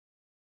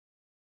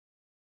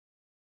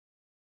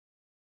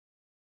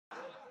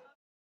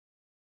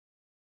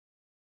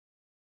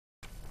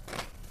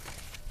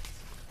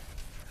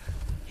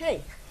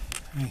Hey.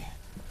 Hey,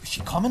 is she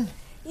coming?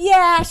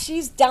 Yeah,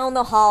 she's down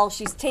the hall.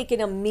 She's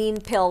taking a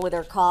mean pill with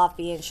her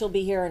coffee, and she'll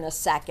be here in a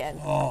second.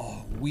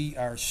 Oh, we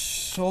are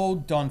so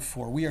done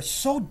for. We are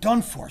so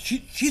done for.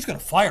 She's going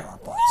to fire our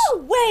butts. No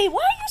way!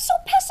 Why are you so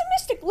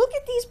pessimistic? Look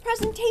at these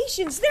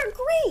presentations. They're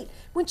great.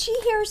 When she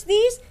hears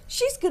these,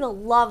 she's going to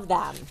love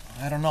them.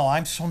 I don't know.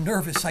 I'm so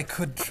nervous I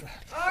could...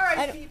 All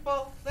right,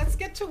 people. Let's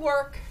get to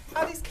work.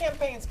 How are these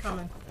campaigns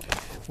coming?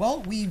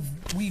 Well, we've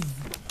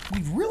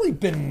really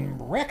been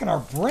racking our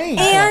brains.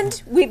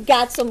 And we've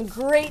got some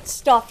great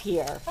stuff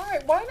here. All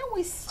right, why don't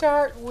we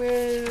start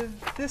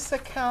with this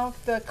account,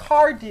 the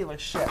car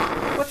dealership.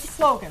 What's the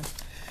slogan?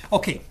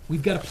 Okay,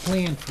 we've got a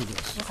plan for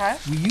this. Okay.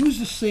 We use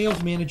the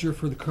sales manager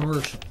for the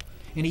commercial,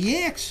 and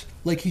he acts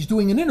like he's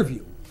doing an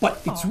interview,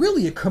 but it's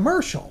really a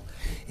commercial.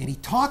 And he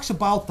talks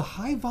about the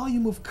high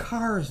volume of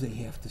cars they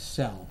have to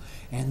sell.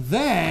 And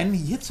then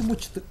he hits them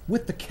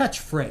with the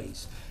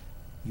catchphrase,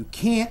 you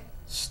can't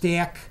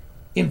stack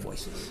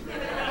invoices.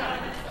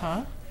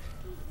 Huh?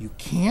 You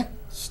can't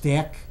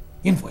stack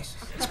invoices.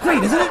 It's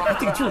great, isn't it? I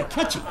think it's really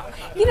catchy.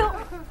 You know,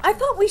 I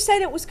thought we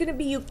said it was going to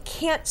be you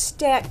can't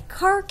stack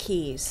car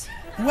keys.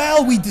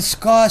 Well, we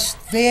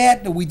discussed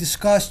that. We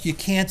discussed you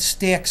can't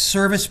stack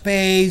service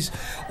bays,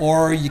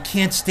 or you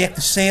can't stack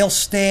the sales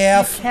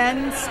staff. You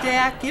can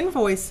stack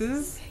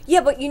invoices.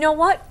 Yeah, but you know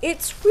what?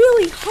 It's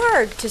really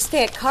hard to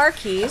stack car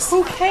keys.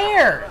 Who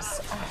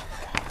cares?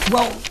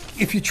 Well,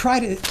 if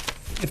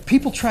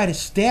people try to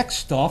stack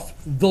stuff,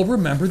 they'll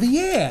remember the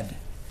ad.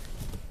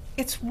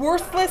 It's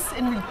worthless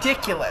and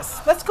ridiculous.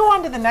 Let's go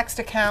on to the next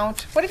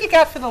account. What have you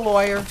got for the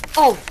lawyer?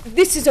 Oh,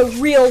 this is a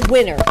real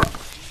winner.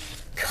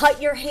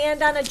 Cut your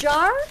hand on a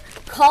jar?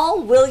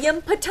 Call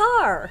William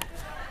Patar.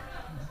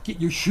 Get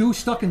your shoe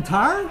stuck in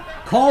tar?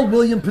 Call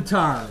William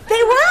Patar. They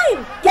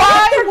rhyme.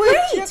 Why They're would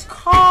great. you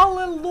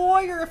call a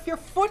lawyer if your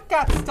foot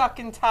got stuck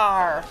in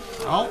tar?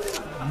 Well,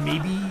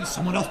 maybe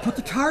someone else put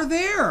the tar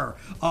there.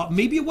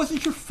 Maybe it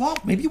wasn't your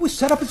fault. Maybe it was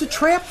set up as a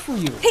trap for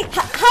you. Hey,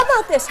 how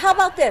about this? How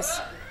about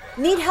this?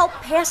 Need help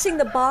passing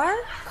the bar?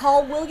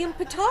 Call William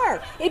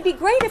Patar. It'd be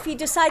great if he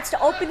decides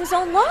to open his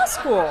own law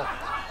school.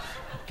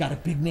 Got a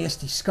big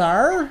nasty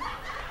scar?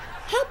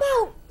 How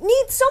about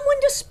need someone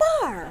to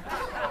spar?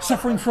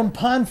 Suffering from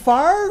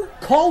Ponfar?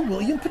 Call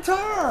William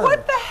Patar.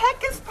 What the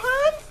heck is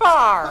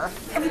Ponfar?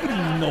 Everybody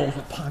knows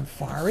what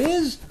Ponfar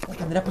is.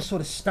 Like on that episode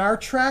of Star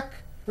Trek.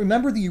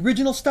 Remember the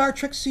original Star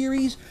Trek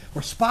series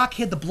where Spock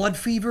had the blood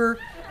fever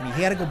and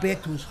he had to go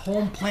back to his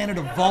home planet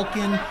of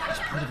Vulcan as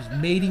part of his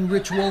mating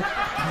ritual,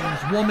 playing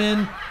his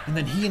woman, and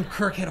then he and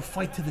Kirk had a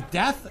fight to the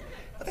death?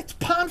 That's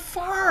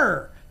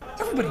Ponfar.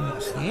 Everybody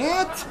knows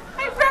that.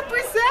 I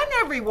represent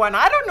everyone.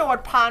 I don't know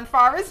what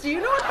Ponfar is. Do you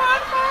know what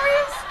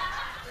Ponfar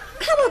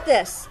is? How about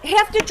this?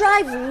 Have to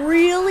drive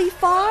really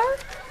far?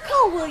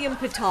 Call William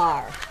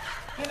Patar.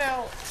 You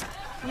know,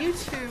 you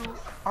two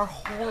are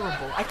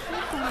horrible. I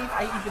can't believe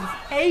I even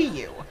pay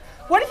you.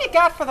 What have you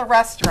got for the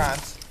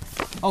restaurant?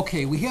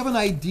 Okay, we have an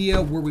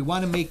idea where we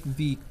want to make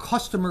the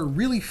customer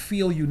really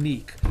feel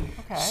unique.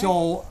 Okay.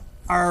 So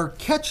our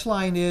catch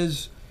line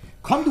is,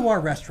 come to our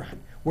restaurant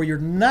where you're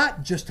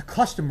not just a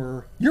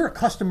customer, you're a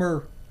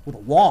customer with a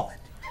wallet,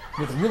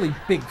 with a really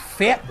big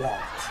fat wallet.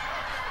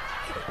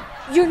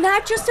 You're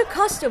not just a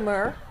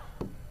customer.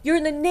 You're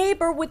the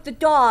neighbor with the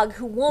dog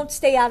who won't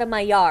stay out of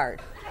my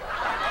yard.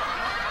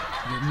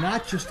 You're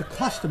not just a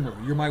customer,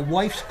 you're my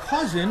wife's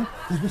cousin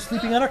who's been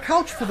sleeping on our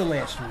couch for the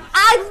last week.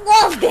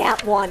 I love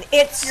that one.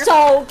 It's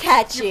so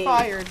catchy. You're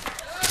fired.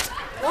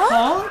 What?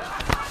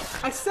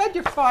 Huh? I said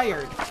you're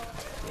fired.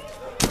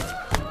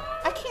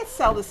 I can't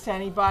sell this to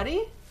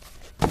anybody.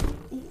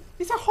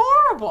 These are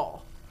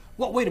horrible.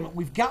 Well, wait a minute,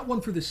 we've got one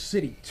for the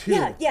city, too.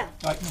 Yeah.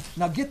 All right,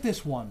 now get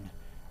this one.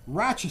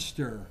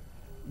 Rochester,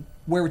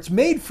 where it's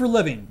made for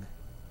living,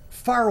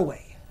 far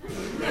away.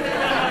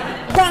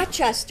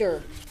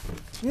 Rochester,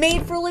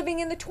 made for living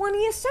in the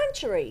 20th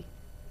century.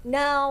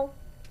 Now,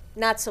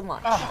 not so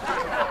much.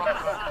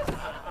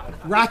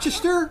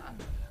 Rochester,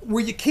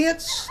 where you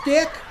can't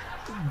stack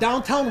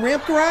downtown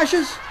ramp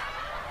garages?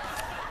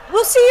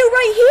 We'll see you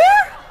right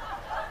here.